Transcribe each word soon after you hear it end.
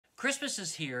Christmas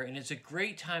is here, and it's a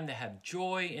great time to have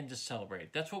joy and to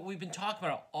celebrate. That's what we've been talking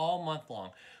about all month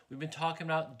long. We've been talking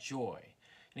about joy.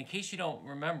 And in case you don't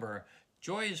remember,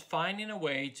 joy is finding a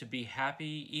way to be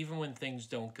happy even when things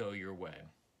don't go your way.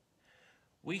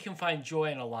 We can find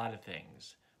joy in a lot of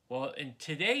things. Well, in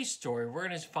today's story, we're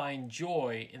going to find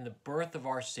joy in the birth of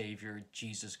our Savior,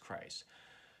 Jesus Christ.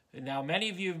 Now, many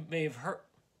of you may have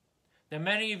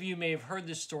heard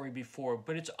this story before,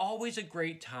 but it's always a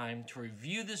great time to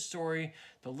review this story,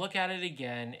 to look at it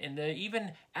again, and to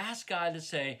even ask God to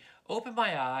say, open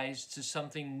my eyes to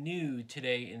something new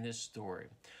today in this story.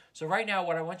 So right now,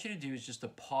 what I want you to do is just to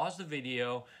pause the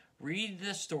video, read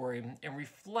the story, and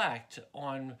reflect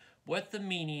on what the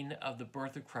meaning of the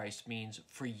birth of Christ means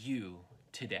for you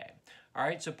today. All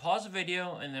right, so pause the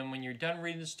video, and then when you're done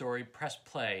reading the story, press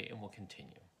play, and we'll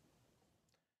continue.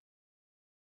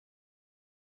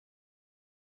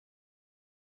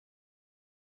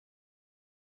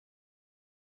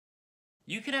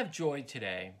 You can have joy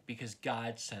today because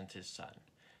God sent his son.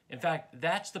 In fact,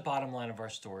 that's the bottom line of our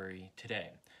story today.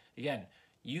 Again,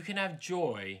 you can have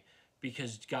joy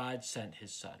because God sent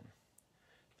his son.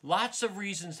 Lots of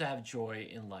reasons to have joy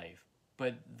in life,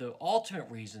 but the ultimate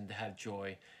reason to have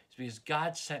joy is because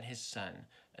God sent his son,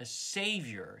 a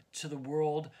savior to the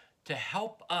world to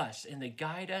help us and to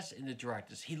guide us and to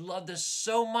direct us. He loved us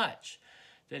so much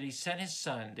that he sent his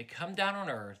son to come down on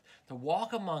earth, to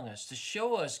walk among us, to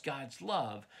show us God's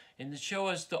love, and to show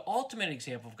us the ultimate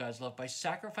example of God's love by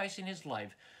sacrificing his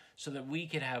life so that we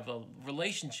could have a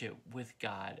relationship with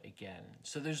God again.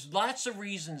 So there's lots of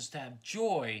reasons to have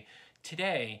joy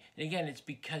today. And again, it's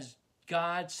because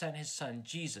God sent his son,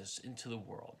 Jesus, into the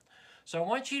world. So I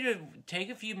want you to take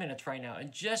a few minutes right now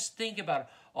and just think about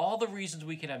all the reasons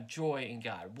we can have joy in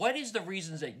God. What is the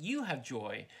reasons that you have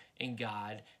joy in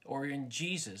God or in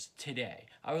Jesus today?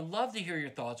 I would love to hear your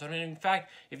thoughts on it. In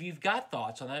fact, if you've got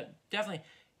thoughts on that, definitely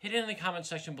hit it in the comment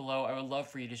section below. I would love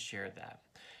for you to share that.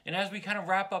 And as we kind of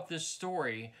wrap up this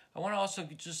story, I want to also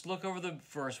just look over the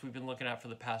verse we've been looking at for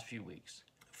the past few weeks.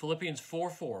 Philippians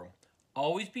 4:4.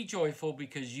 Always be joyful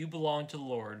because you belong to the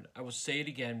Lord. I will say it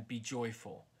again, be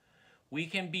joyful. We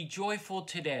can be joyful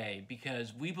today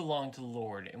because we belong to the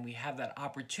Lord, and we have that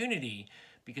opportunity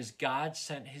because God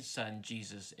sent his son,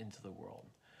 Jesus, into the world.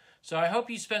 So I hope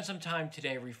you spend some time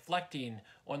today reflecting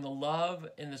on the love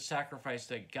and the sacrifice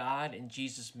that God and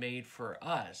Jesus made for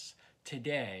us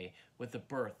today with the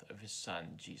birth of his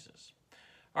son, Jesus.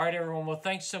 All right, everyone. Well,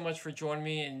 thanks so much for joining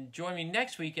me, and join me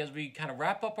next week as we kind of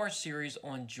wrap up our series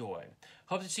on joy.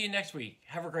 Hope to see you next week.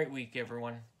 Have a great week,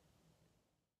 everyone.